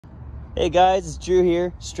Hey guys, it's Drew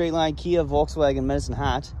here, Straight Line Kia, Volkswagen Medicine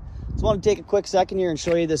Hat. Just want to take a quick second here and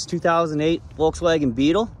show you this 2008 Volkswagen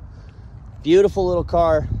Beetle. Beautiful little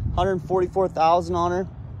car, 144,000 on her.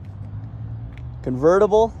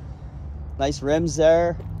 Convertible, nice rims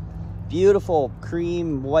there. Beautiful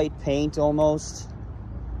cream white paint almost.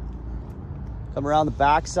 Come around the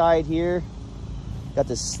back side here. Got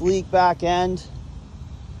this sleek back end.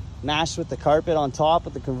 Matched with the carpet on top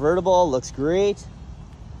with the convertible, looks great.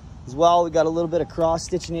 As well, we got a little bit of cross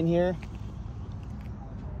stitching in here.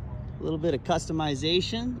 A little bit of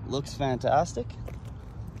customization, looks fantastic.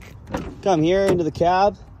 Come here into the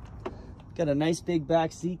cab. Got a nice big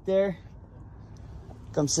back seat there.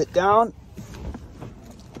 Come sit down.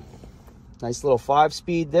 Nice little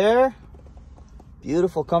 5-speed there.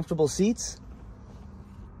 Beautiful, comfortable seats.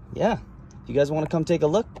 Yeah, if you guys want to come take a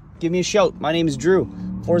look, give me a shout. My name is Drew,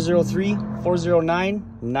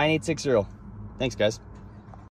 403-409-9860. Thanks, guys.